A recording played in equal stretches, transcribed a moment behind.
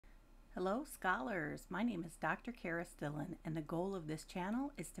Hello scholars, my name is Dr. Kerris Dillon, and the goal of this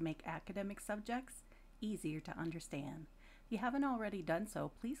channel is to make academic subjects easier to understand. If you haven't already done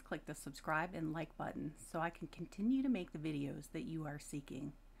so, please click the subscribe and like button so I can continue to make the videos that you are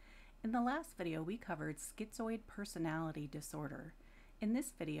seeking. In the last video we covered schizoid personality disorder. In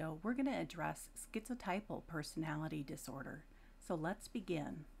this video we're going to address schizotypal personality disorder. So let's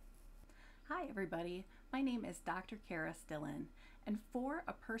begin. Hi everybody, my name is Dr. Kerris Dillon, and for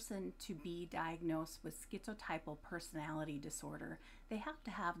a person to be diagnosed with schizotypal personality disorder, they have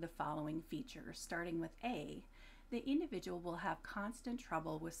to have the following features, starting with A. The individual will have constant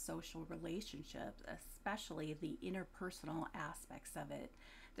trouble with social relationships, especially the interpersonal aspects of it.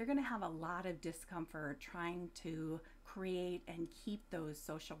 They're going to have a lot of discomfort trying to create and keep those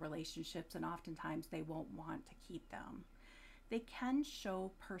social relationships, and oftentimes they won't want to keep them. They can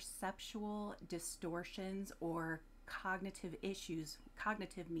show perceptual distortions or cognitive issues.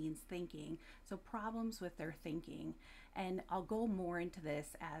 Cognitive means thinking, so problems with their thinking. And I'll go more into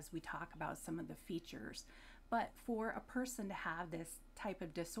this as we talk about some of the features. But for a person to have this type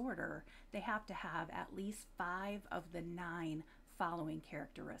of disorder, they have to have at least 5 of the 9 following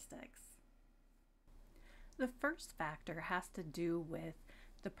characteristics. The first factor has to do with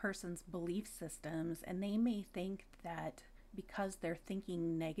the person's belief systems, and they may think that because they're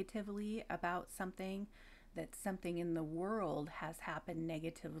thinking negatively about something, that something in the world has happened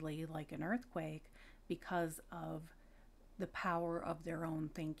negatively, like an earthquake, because of the power of their own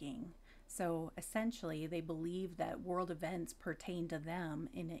thinking. So essentially, they believe that world events pertain to them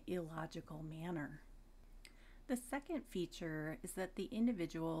in an illogical manner. The second feature is that the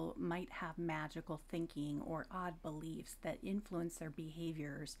individual might have magical thinking or odd beliefs that influence their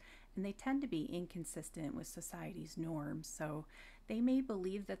behaviors, and they tend to be inconsistent with society's norms. So they may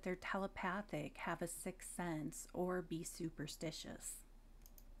believe that they're telepathic, have a sixth sense, or be superstitious.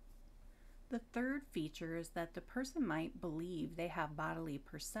 The third feature is that the person might believe they have bodily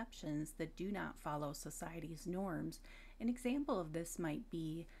perceptions that do not follow society's norms. An example of this might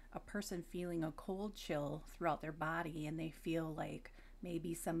be a person feeling a cold chill throughout their body, and they feel like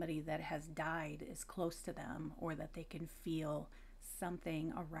maybe somebody that has died is close to them, or that they can feel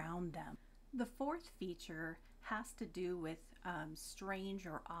something around them. The fourth feature has to do with strange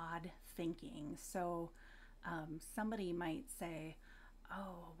or odd thinking. So somebody might say,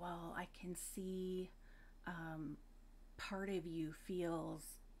 oh, well, I can see part of you feels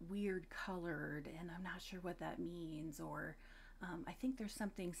weird colored and I'm not sure what that means, or I think there's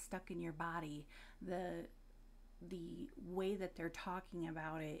something stuck in your body. The way that they're talking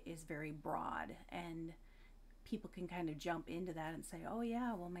about it is very broad, and people can kind of jump into that and say, oh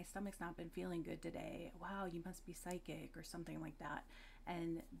yeah, well, my stomach's not been feeling good today. Wow, you must be psychic, or something like that.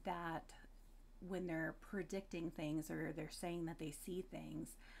 And that when they're predicting things or they're saying that they see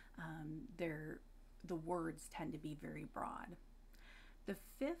things, the words tend to be very broad. The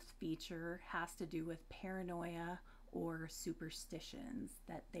fifth feature has to do with paranoia or superstitions,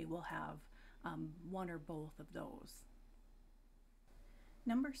 that they will have one or both of those.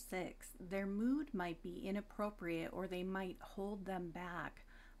 Number 6, their mood might be inappropriate, or they might hold them back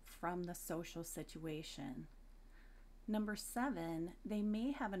from the social situation. Number 7, they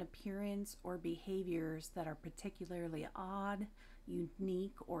may have an appearance or behaviors that are particularly odd,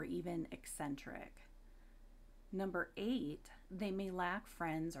 unique, or even eccentric. Number 8, they may lack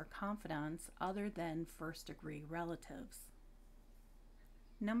friends or confidants other than first-degree relatives.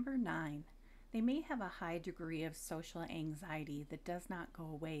 Number 9, they may have a high degree of social anxiety that does not go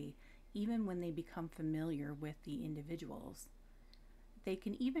away even when they become familiar with the individuals. They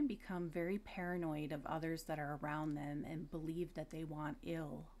can even become very paranoid of others that are around them and believe that they want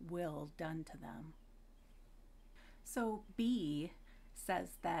ill will done to them. So B says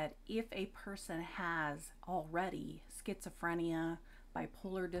that if a person has already schizophrenia,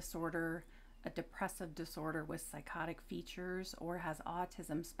 bipolar disorder, a depressive disorder with psychotic features, or has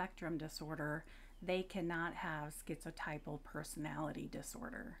autism spectrum disorder, they cannot have schizotypal personality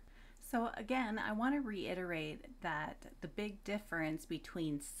disorder. So again, I want to reiterate that the big difference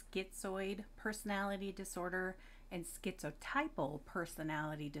between schizoid personality disorder and schizotypal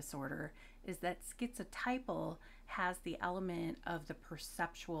personality disorder is that schizotypal has the element of the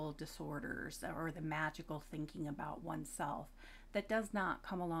perceptual disorders or the magical thinking about oneself that does not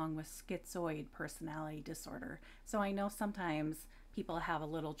come along with schizoid personality disorder. So I know sometimes people have a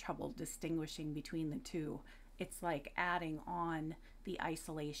little trouble distinguishing between the two. It's like adding on the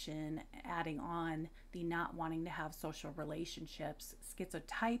isolation, adding on the not wanting to have social relationships.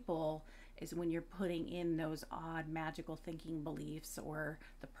 Schizotypal is when you're putting in those odd magical thinking beliefs or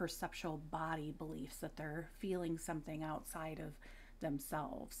the perceptual body beliefs that they're feeling something outside of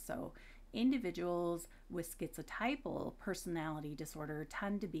themselves. So individuals with schizotypal personality disorder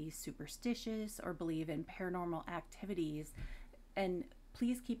tend to be superstitious or believe in paranormal activities, and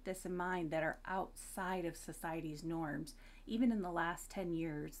please keep this in mind, that are outside of society's norms. Even in the last 10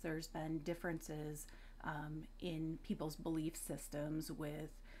 years, there's been differences in people's belief systems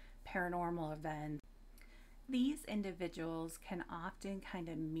with paranormal events. These individuals can often kind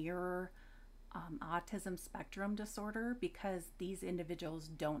of mirror autism spectrum disorder, because these individuals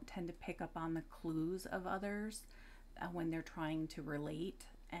don't tend to pick up on the clues of others when they're trying to relate.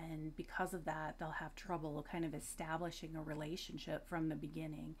 And because of that, they'll have trouble kind of establishing a relationship from the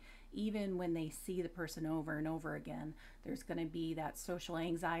beginning. Even when they see the person over and over again, there's going to be that social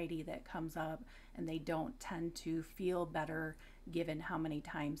anxiety that comes up, and they don't tend to feel better given how many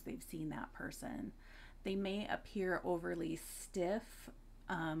times they've seen that person. They may appear overly stiff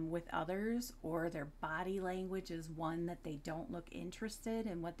with others, or their body language is one that they don't look interested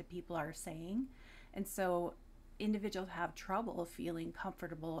in what the people are saying. And so individuals have trouble feeling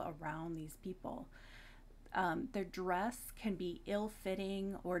comfortable around these people. Their dress can be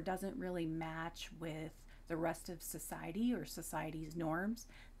ill-fitting or doesn't really match with the rest of society or society's norms.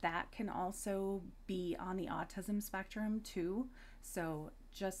 That can also be on the autism spectrum too. So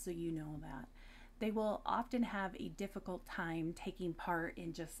just so you know that. They will often have a difficult time taking part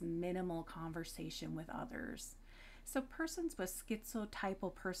in just minimal conversation with others. So persons with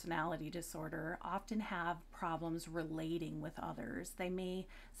schizotypal personality disorder often have problems relating with others. They may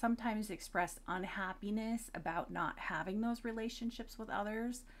sometimes express unhappiness about not having those relationships with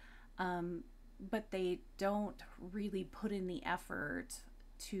others, but they don't really put in the effort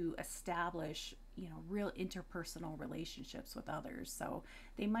to establish, real interpersonal relationships with others. So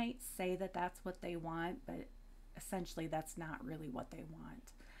they might say that that's what they want, but essentially that's not really what they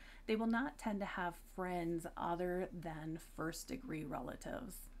want. They will not tend to have friends other than first-degree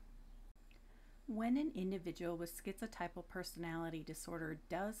relatives. When an individual with schizotypal personality disorder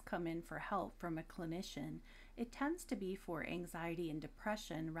does come in for help from a clinician, it tends to be for anxiety and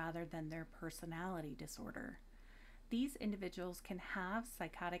depression rather than their personality disorder. These individuals can have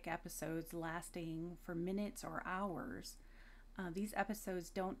psychotic episodes lasting for minutes or hours. These episodes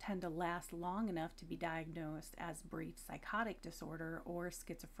don't tend to last long enough to be diagnosed as brief psychotic disorder or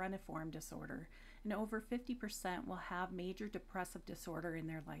schizophreniform disorder, and over 50% will have major depressive disorder in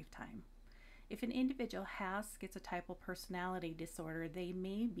their lifetime. If an individual has schizotypal personality disorder, they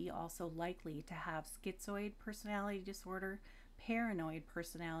may be also likely to have schizoid personality disorder, paranoid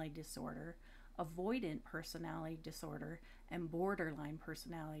personality disorder, avoidant personality disorder, and borderline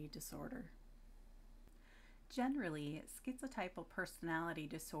personality disorder. Generally, schizotypal personality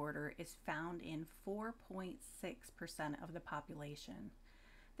disorder is found in 4.6% of the population.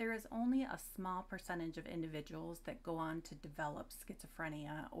 There is only a small percentage of individuals that go on to develop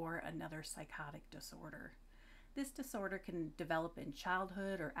schizophrenia or another psychotic disorder. This disorder can develop in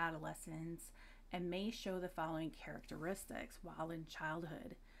childhood or adolescence and may show the following characteristics while in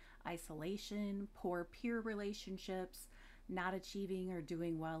childhood: isolation, poor peer relationships, not achieving or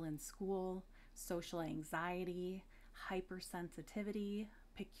doing well in school, social anxiety, hypersensitivity,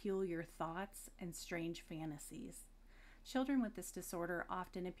 peculiar thoughts, and strange fantasies. Children with this disorder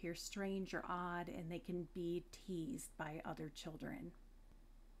often appear strange or odd, and they can be teased by other children.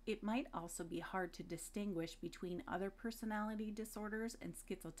 It might also be hard to distinguish between other personality disorders and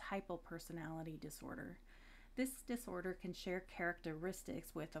schizotypal personality disorder. This disorder can share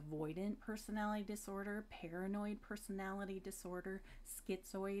characteristics with avoidant personality disorder, paranoid personality disorder,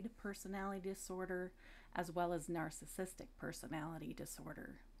 schizoid personality disorder, as well as narcissistic personality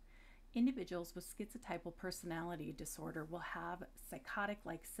disorder. Individuals with schizotypal personality disorder will have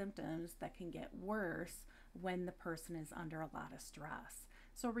psychotic-like symptoms that can get worse when the person is under a lot of stress.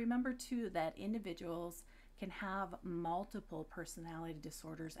 So remember too that individuals can have multiple personality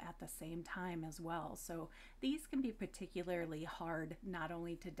disorders at the same time as well. So these can be particularly hard not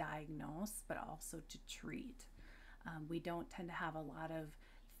only to diagnose but also to treat. We don't tend to have a lot of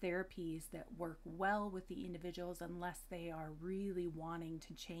therapies that work well with the individuals unless they are really wanting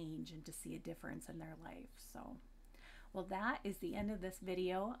to change and to see a difference in their life. So, well, that is the end of this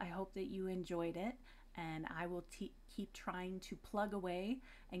video. I hope that you enjoyed it, and I will keep trying to plug away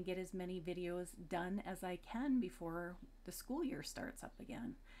and get as many videos done as I can before the school year starts up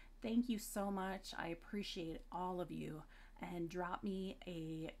again. Thank you so much. I appreciate all of you, and drop me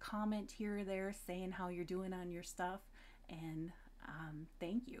a comment here or there saying how you're doing on your stuff, and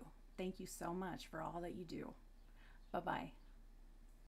thank you so much for all that you do. Bye-bye.